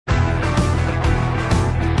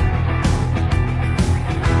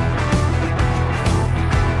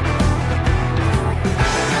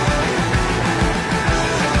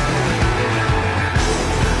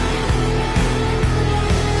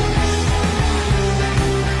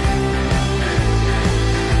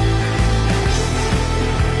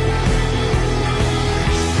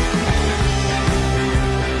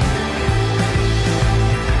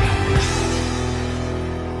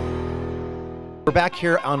We're back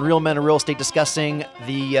here on Real Men of Real Estate discussing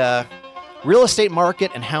the real estate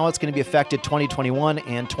market and how it's going to be affected 2021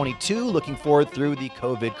 and 22, looking forward through the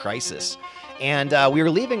COVID crisis. And we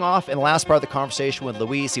were leaving off in the last part of the conversation with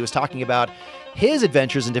Luis. He was talking about his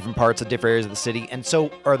adventures in different parts of different areas of the city. And so,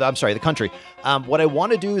 the country. What I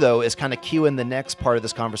want to do, though, is kind of cue in the next part of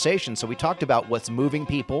this conversation. So we talked about what's moving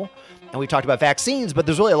people and we talked about vaccines, but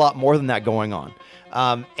there's really a lot more than that going on.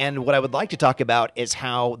 And what I would like to talk about is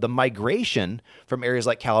how the migration from areas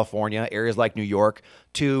like California, areas like New York,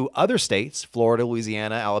 to other states, Florida,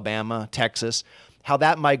 Louisiana, Alabama, Texas, how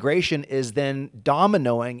that migration is then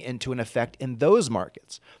dominoing into an effect in those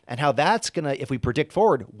markets, and how that's going to, if we predict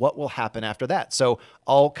forward, what will happen after that. So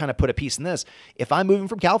I'll kind of put a piece in this. If I'm moving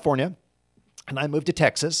from California and I move to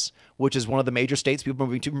Texas, which is one of the major states people are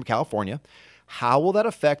moving to from California, how will that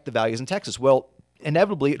affect the values in Texas? Well,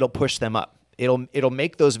 inevitably, it'll push them up. It'll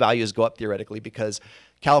make those values go up theoretically because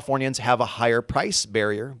Californians have a higher price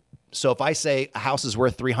barrier. So if I say a house is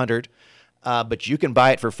worth 300, but you can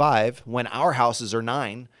buy it for 5, when our houses are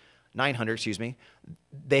 900,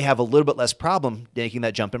 they have a little bit less problem making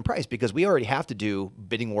that jump in price because we already have to do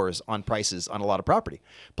bidding wars on prices on a lot of property.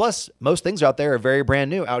 Plus, most things out there are very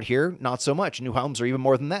brand new. Out here, not so much. New homes are even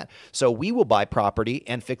more than that. So we will buy property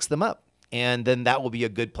and fix them up. And then that will be a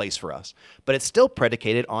good place for us. But it's still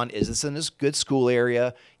predicated on, is this in a good school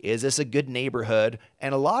area? Is this a good neighborhood?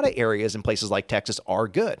 And a lot of areas in places like Texas are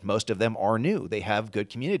good. Most of them are new. They have good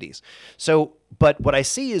communities. So, but what I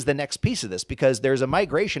see is the next piece of this, because there's a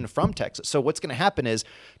migration from Texas. So what's going to happen is,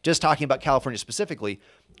 just talking about California specifically,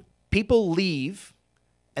 people leave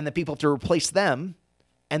and then people have to replace them.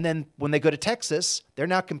 And then when they go to Texas, they're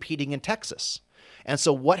now competing in Texas. And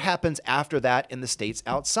so what happens after that in the states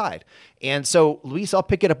outside? And so, Luis, I'll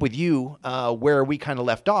pick it up with you where we kind of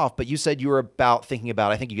left off, but you said you were thinking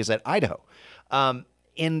about, I think you said Idaho.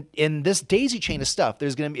 In this daisy chain of stuff,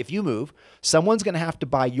 there's going to be, if you move, someone's going to have to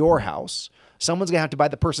buy your house. Someone's going to have to buy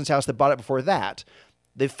the person's house that bought it before that.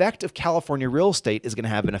 The effect of California real estate is going to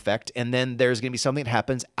have an effect. And then there's going to be something that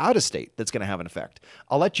happens out of state that's going to have an effect.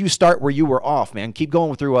 I'll let you start where you were off, man. Keep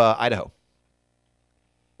going through Idaho.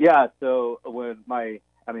 Yeah, so when I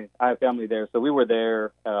have family there, so we were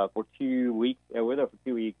there for 2 weeks. We were there for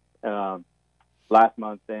 2 weeks last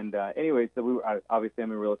month. And anyway, so we were, obviously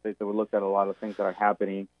I'm in real estate, so we looked at a lot of things that are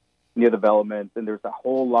happening, new developments, and there's a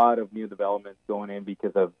whole lot of new developments going in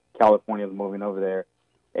because of Californians moving over there,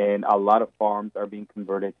 and a lot of farms are being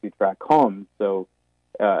converted to tract homes. So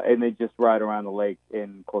and they just right around the lake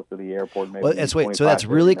and close to the airport. Maybe so that's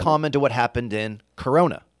really common to what happened in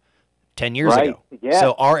Corona 10 years ago. Yeah.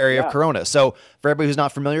 So our area of Corona. So for everybody who's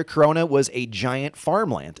not familiar, Corona was a giant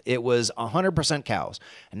farmland. It was 100% cows.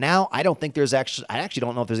 And now I don't think I actually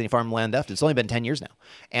don't know if there's any farmland left. It's only been 10 years now.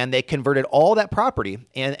 And they converted all that property.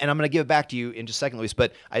 And I'm going to give it back to you in just a second, Luis,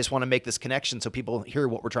 but I just want to make this connection so people hear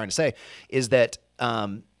what we're trying to say, is that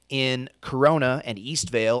in Corona and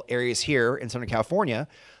Eastvale areas here in Southern California,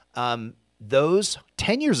 those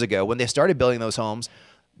 10 years ago, when they started building those homes,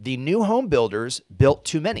 the new home builders built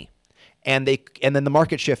too many. And then the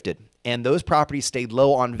market shifted, and those properties stayed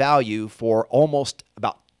low on value for almost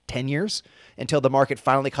about 10 years until the market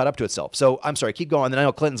finally caught up to itself. So I'm sorry, keep going. And I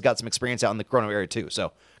know Clinton's got some experience out in the Corona area too.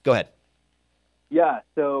 So go ahead. Yeah.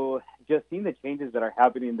 So just seeing the changes that are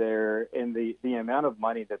happening there and the amount of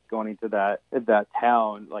money that's going into that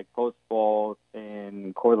town, like Post Falls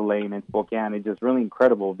and Coeur d'Alene and Spokane, is just really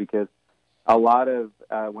incredible because a lot of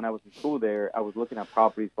when I was in school there, I was looking at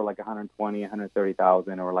properties for like 120,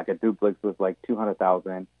 130,000, or like a duplex was like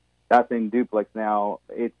 200,000. That same duplex now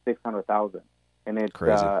it's 600,000, and it's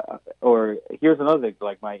crazy. Or here's another thing: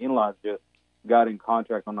 like my in-laws just got in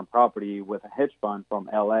contract on a property with a hedge fund from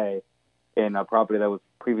LA, in a property that was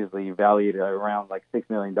previously valued at around like $6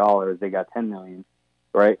 million. They got $10 million,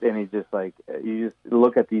 right? And it's just like you just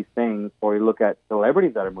look at these things, or you look at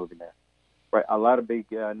celebrities that are moving there. Right, a lot of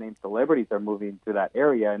big name celebrities are moving to that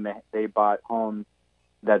area, and they bought homes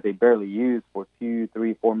that they barely used for $2,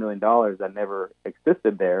 $3, $4 million that never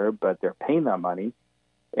existed there, but they're paying that money.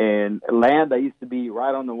 And land that used to be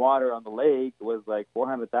right on the water on the lake was like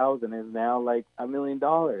 $400,000 is now like $1 million.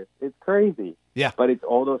 It's crazy. Yeah. But it's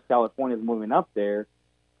all those Californians moving up there,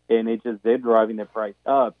 and they're driving the price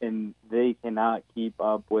up, and they cannot keep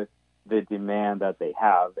up with the demand that they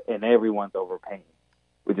have, and everyone's overpaying,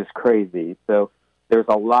 which is crazy. So there's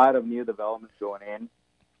a lot of new developments going in.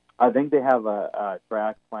 I think they have a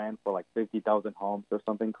tract plan for like 50,000 homes or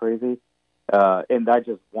something crazy. And that's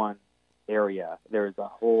just one area. There's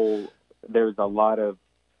a lot of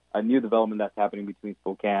a new development that's happening between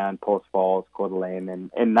Spokane, Post Falls, Coeur d'Alene,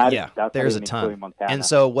 and that's there's a even ton. including Montana. And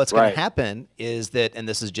so what's going to happen is that, and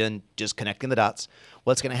this is Jen just connecting the dots.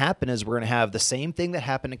 What's going to happen is we're going to have the same thing that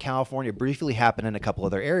happened in California briefly happen in a couple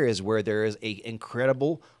other areas where there is a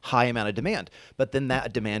incredible high amount of demand, but then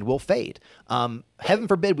that demand will fade. Heaven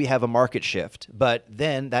forbid we have a market shift, but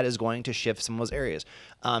then that is going to shift some of those areas.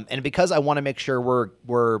 And because I want to make sure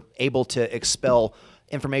we're able to expel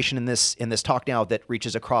information in this talk now that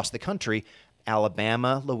reaches across the country,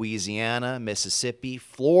 Alabama, Louisiana, Mississippi,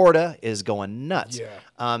 Florida is going nuts.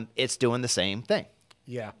 Yeah. It's doing the same thing.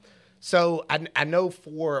 Yeah. So I know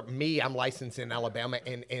for me, I'm licensed in Alabama,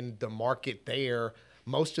 and the market there,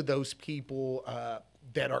 most of those people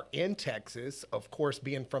that are in Texas, of course,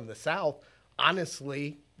 being from the South,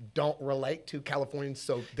 honestly don't relate to Californians,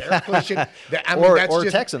 so they're pushing. Or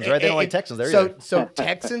Texans, right? They don't like Texans. There you go. So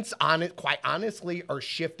Texans, quite honestly, are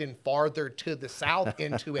shifting farther to the south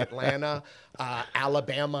into Atlanta,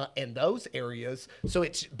 Alabama, and those areas. So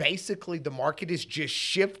it's basically the market is just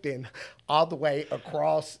shifting all the way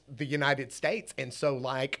across the United States. And so,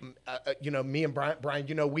 like, me and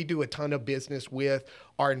Brian, we do a ton of business with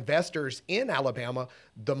our investors in Alabama.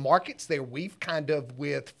 The markets there, we've kind of,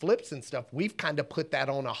 with flips and stuff, we've kind of put that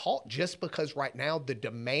on a halt just because right now the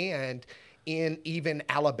demand in even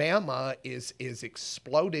Alabama is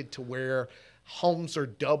exploded to where homes are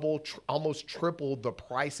double, almost triple the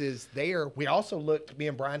prices there. We also looked, me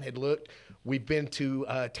and Brian had looked, we've been to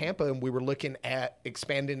Tampa, and we were looking at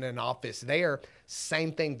expanding an office there.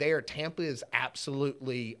 Same thing there. Tampa is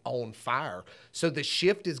absolutely on fire. So the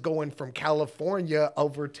shift is going from California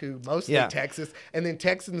over to mostly Texas. And then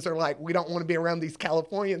Texans are like, we don't want to be around these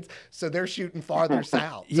Californians. So they're shooting farther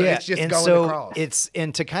south. So it's just going across.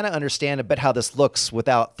 And to kind of understand a bit how this looks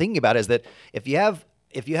without thinking about it is that if you have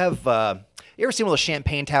you ever seen one of those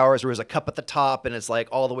champagne towers where there's a cup at the top and it's like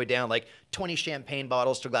all the way down, like 20 champagne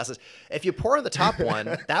bottles to glasses? If you pour on the top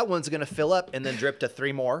one, that one's going to fill up and then drip to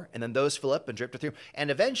 3 more, and then those fill up and drip to 3.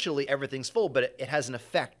 And eventually everything's full, but it has an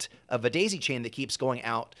effect of a daisy chain that keeps going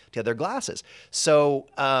out to other glasses. So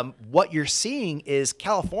what you're seeing is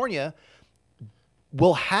California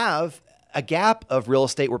will have a gap of real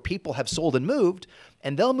estate where people have sold and moved,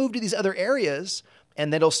 and they'll move to these other areas.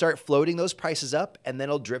 And then it'll start floating those prices up, and then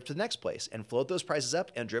it'll drift to the next place and float those prices up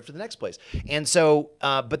and drift to the next place. And so,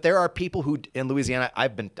 but there are people who in Louisiana,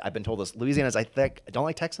 I've been told this. Louisiana's, I think, don't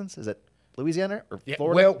like Texans. Is it Louisiana or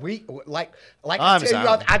Florida? Well, we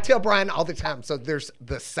I tell Brian all the time. So there's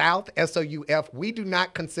the South, SOUF. We do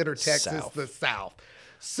not consider Texas the South.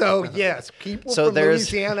 So yes, people from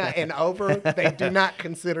Louisiana and over, they do not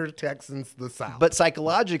consider Texans the South. But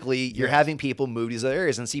psychologically, you're having people move to these other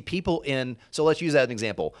areas and see people in. So let's use that as an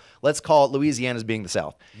example. Let's call it Louisiana as being the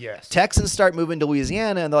South. Yes. Texans start moving to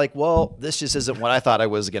Louisiana and they're like, well, this just isn't what I thought I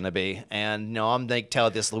was going to be. And I'm like,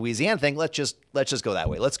 tell this Louisiana thing. Let's just go that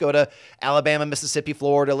way. Let's go to Alabama, Mississippi,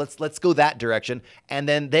 Florida. Let's go that direction. And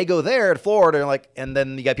then they go there to Florida, and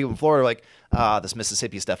then you got people in Florida like, this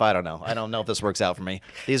Mississippi stuff, I don't know. I don't know if this works out for me.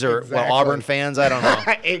 These are Auburn fans. I don't know.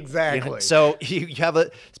 Exactly. So you have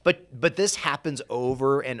but this happens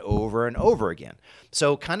over and over and over again.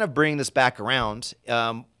 So kind of bringing this back around,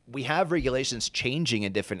 we have regulations changing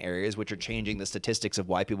in different areas, which are changing the statistics of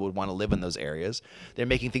why people would want to live in those areas. They're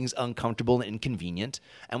making things uncomfortable and inconvenient.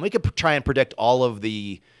 And we could try and predict all of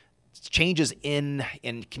the changes in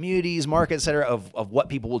communities, markets, et cetera, of what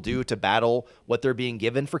people will do to battle what they're being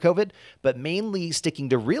given for COVID. But mainly sticking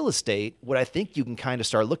to real estate, what I think you can kind of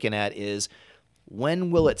start looking at is, when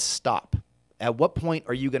will it stop? At what point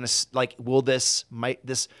are you going to, will this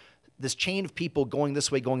chain of people going this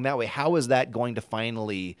way, going that way, how is that going to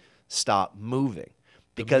finally stop moving?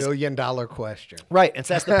 Because $1 million question. Right. And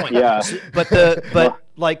so that's the point. Yeah.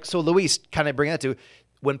 So Luis, kind of bring that to,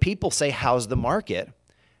 when people say, how's the market?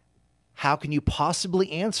 How can you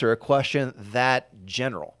possibly answer a question that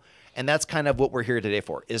general? And that's kind of what we're here today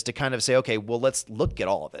for, is to kind of say, okay, well, let's look at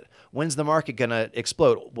all of it. When's the market going to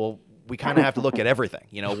explode? Well, we kind of have to look at everything.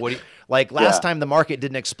 Last time the market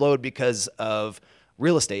didn't explode because of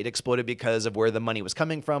real estate, it exploded because of where the money was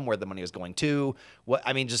coming from, where the money was going to.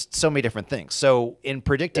 Just so many different things. So in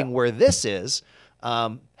predicting where this is,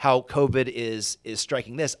 how COVID is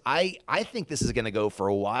striking this, I think this is going to go for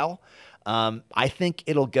a while. I think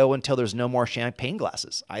it'll go until there's no more champagne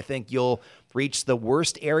glasses. I think you'll reach the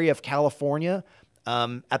worst area of California.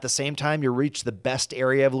 At the same time, you'll reach the best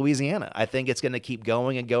area of Louisiana. I think it's going to keep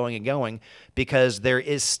going and going and going, because there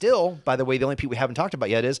is still, by the way, the only people we haven't talked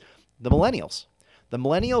about yet is the millennials. The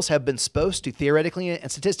millennials have been supposed to theoretically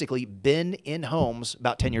and statistically been in homes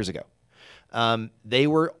about 10 years ago.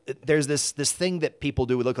 There's this thing that people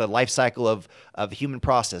do. We look at the life cycle of human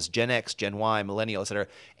process, Gen X, Gen Y, millennial, et cetera.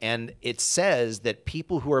 And it says that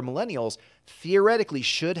people who are millennials theoretically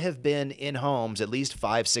should have been in homes at least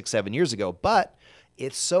 5, 6, 7 years ago. But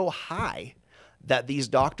it's so high that these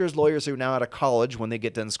doctors, lawyers who are now out of college, when they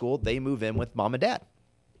get done school, they move in with mom and dad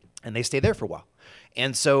and they stay there for a while.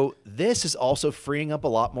 And so this is also freeing up a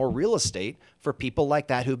lot more real estate for people like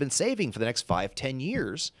that who've been saving for the next 5, 10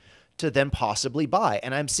 years to then possibly buy.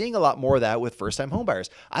 And I'm seeing a lot more of that with first-time homebuyers.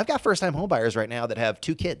 I've got first-time homebuyers right now that have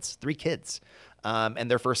 2 kids, 3 kids, and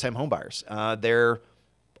they're first-time homebuyers. They're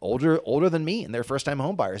older than me, and they're first-time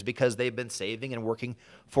homebuyers because they've been saving and working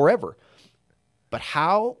forever. But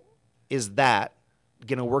how is that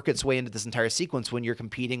going to work its way into this entire sequence when you're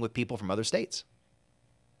competing with people from other states?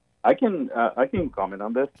 I can comment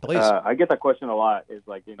on this. Please. I get that question a lot. Is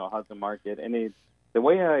like, how's the market? And the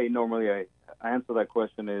way I normally answer that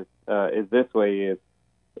question is this way: is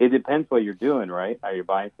it depends what you're doing, right? Are you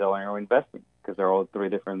buying, selling, or investing? Because they're all 3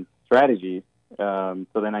 different strategies. So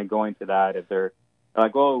then I go into that. If they're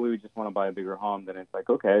like, oh, we just want to buy a bigger home, then it's like,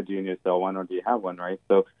 okay, do you need to sell one or do you have one, right?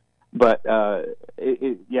 So. But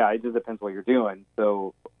it just depends what you're doing.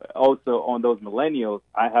 So also on those millennials,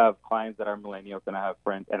 I have clients that are millennials, and I have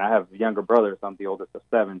friends, and I have younger brothers. I'm the oldest of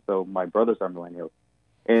 7, so my brothers are millennials,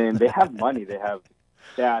 and they have money. They have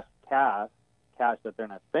cash that they're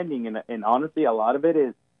not spending, and honestly, a lot of it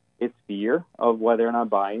is fear of whether or not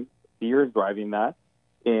buying. Fear is driving that.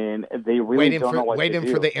 And they really don't know what to do.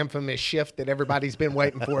 Waiting for the infamous shift that everybody's been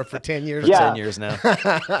waiting for 10 years. For 10 years now.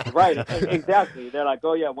 Right, exactly. They're like,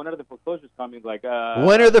 oh, yeah, when are the foreclosures coming? Like,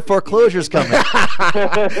 when are the foreclosures coming?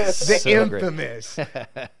 The infamous.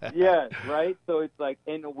 Yeah, right? So it's like,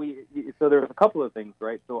 so there's a couple of things,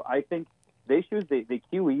 right? So I think the issues, the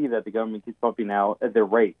QE that the government keeps pumping out, the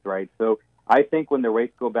rates, right? So I think when the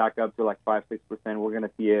rates go back up to like 5-6%, we're going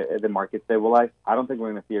to see the market stabilize. I don't think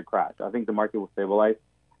we're going to see a crash. I think the market will stabilize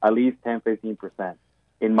at least 10-15%.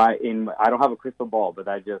 I don't have a crystal ball, but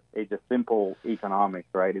it's just simple economics,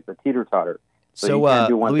 right? It's a teeter-totter. So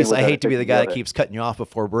Luis, I hate to be the guy that keeps cutting you off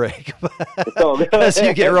before break because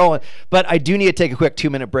you get rolling. But I do need to take a quick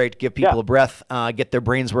 2-minute break to give people a breath, get their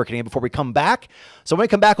brains working again before we come back. So when we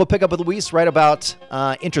come back, we'll pick up with Luis right about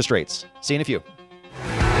interest rates. See you in a few.